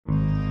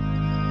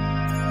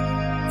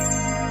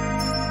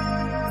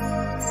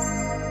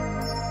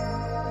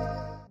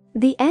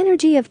The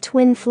energy of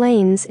twin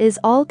flames is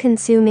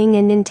all-consuming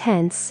and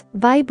intense,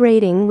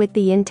 vibrating with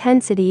the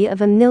intensity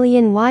of a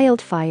million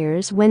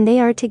wildfires when they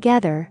are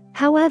together.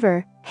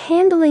 However,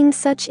 handling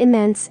such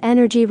immense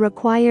energy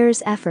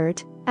requires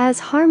effort, as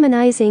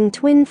harmonizing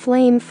twin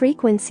flame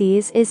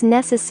frequencies is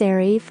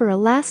necessary for a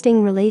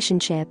lasting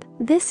relationship.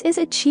 This is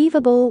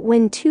achievable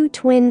when two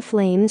twin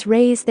flames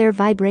raise their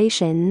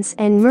vibrations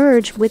and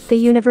merge with the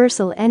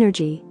universal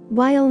energy.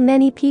 While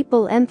many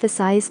people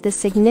emphasize the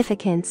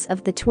significance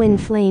of the twin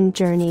flame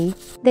journey,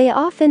 they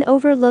often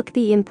overlook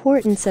the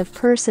importance of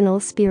personal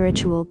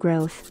spiritual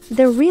growth.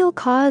 The real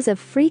cause of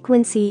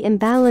frequency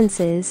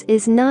imbalances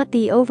is not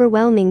the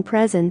overwhelming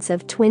presence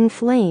of twin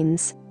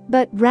flames,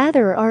 but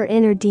rather our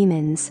inner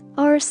demons.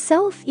 Our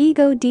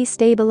self-ego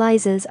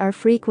destabilizes our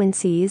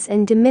frequencies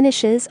and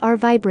diminishes our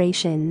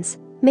vibrations,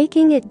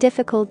 making it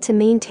difficult to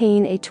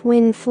maintain a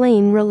twin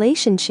flame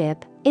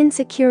relationship.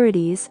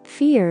 Insecurities,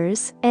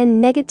 fears,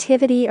 and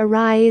negativity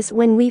arise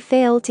when we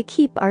fail to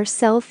keep our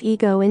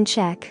self-ego in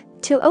check.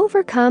 To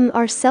overcome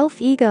our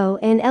self-ego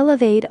and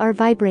elevate our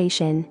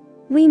vibration,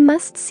 we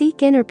must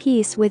seek inner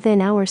peace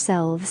within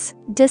ourselves.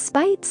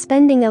 Despite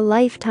spending a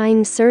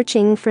lifetime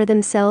searching for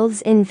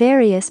themselves in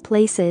various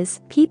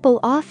places, people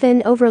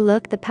often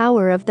overlook the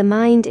power of the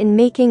mind in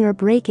making or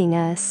breaking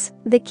us.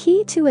 The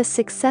key to a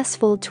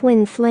successful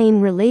twin flame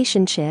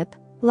relationship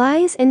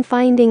lies in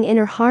finding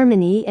inner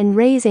harmony and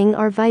raising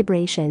our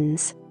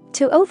vibrations.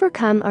 To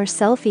overcome our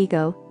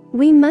self-ego,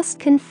 we must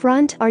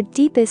confront our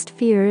deepest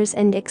fears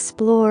and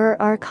explore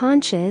our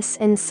conscious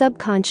and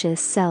subconscious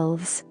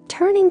selves.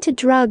 Turning to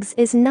drugs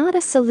is not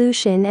a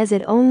solution, as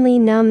it only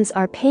numbs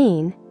our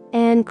pain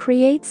and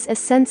creates a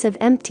sense of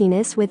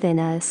emptiness within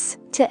us.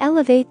 To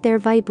elevate their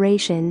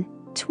vibration,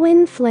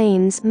 twin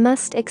flames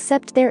must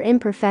accept their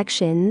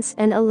imperfections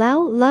and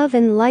allow love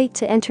and light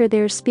to enter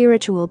their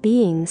spiritual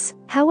beings.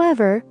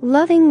 However,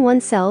 loving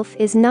oneself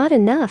is not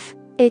enough.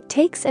 It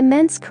takes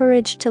immense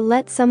courage to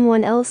let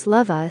someone else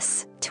love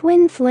us.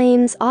 Twin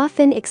flames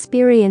often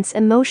experience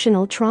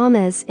emotional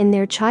traumas in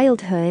their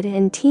childhood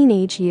and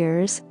teenage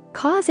years,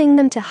 causing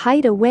them to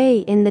hide away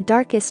in the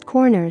darkest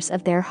corners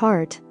of their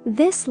heart.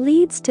 This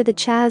leads to the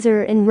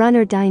chaser and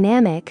runner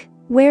dynamic,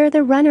 where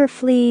the runner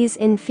flees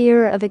in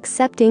fear of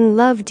accepting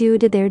love due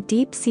to their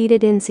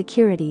deep-seated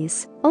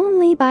insecurities.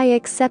 Only by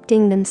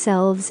accepting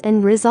themselves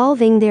and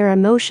resolving their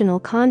emotional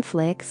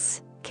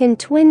conflicts can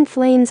twin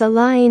flames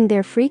align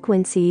their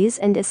frequencies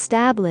and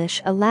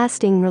establish a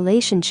lasting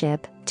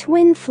relationship.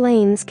 Twin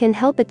flames can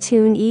help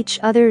attune each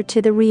other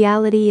to the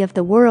reality of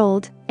the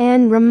world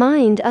and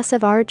remind us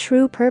of our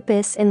true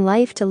purpose in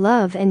life: to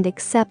love and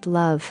accept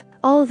love.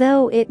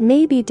 Although it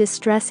may be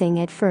distressing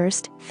at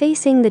first,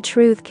 facing the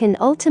truth can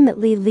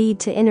ultimately lead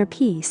to inner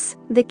peace.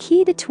 The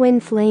key to twin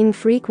flame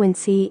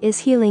frequency is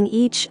healing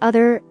each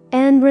other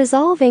and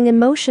resolving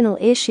emotional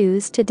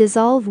issues to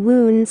dissolve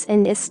wounds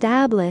and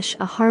establish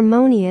a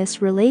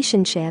harmonious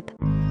relationship.